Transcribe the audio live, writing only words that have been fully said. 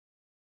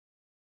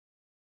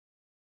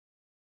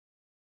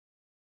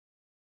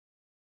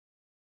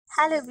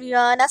Hello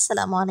everyone,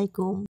 Assalamu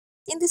alaikum.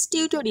 In this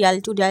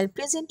tutorial, today I'll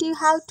present you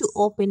how to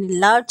open a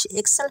large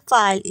Excel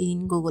file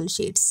in Google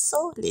Sheets.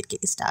 So let's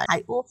get started.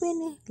 I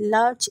open a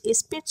large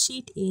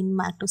spreadsheet in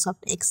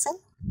Microsoft Excel.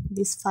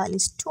 This file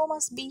is too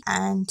much big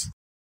and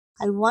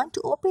I want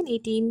to open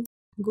it in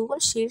Google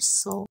Sheets.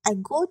 So I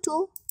go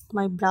to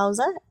my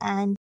browser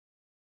and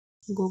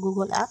go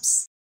Google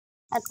Apps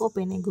and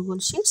open a Google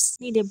Sheets.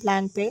 Need a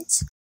blank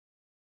page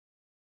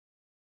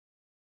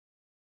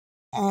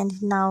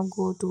and now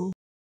go to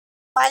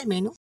File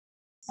menu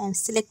and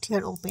select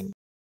here Open.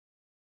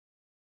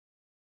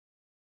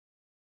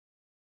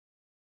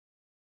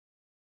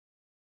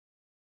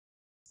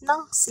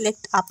 Now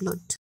select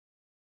Upload.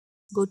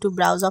 Go to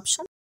Browse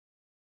option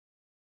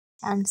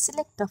and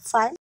select the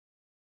file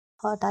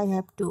what I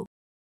have to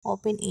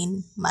open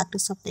in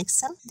Microsoft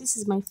Excel. This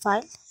is my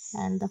file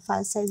and the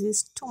file size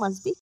is too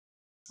much big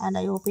and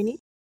I open it.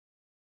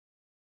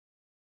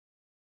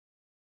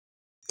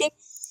 Take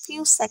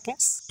few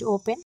seconds to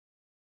open.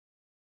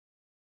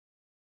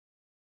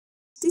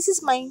 This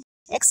is my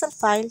Excel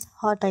file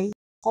what I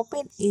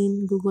open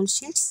in Google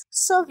Sheets.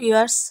 So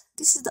viewers,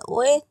 this is the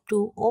way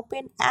to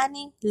open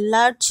any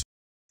large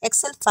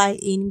Excel file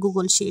in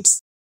Google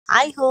Sheets.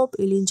 I hope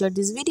you'll enjoy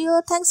this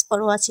video. Thanks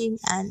for watching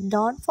and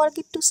don't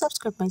forget to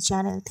subscribe my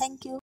channel.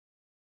 Thank you.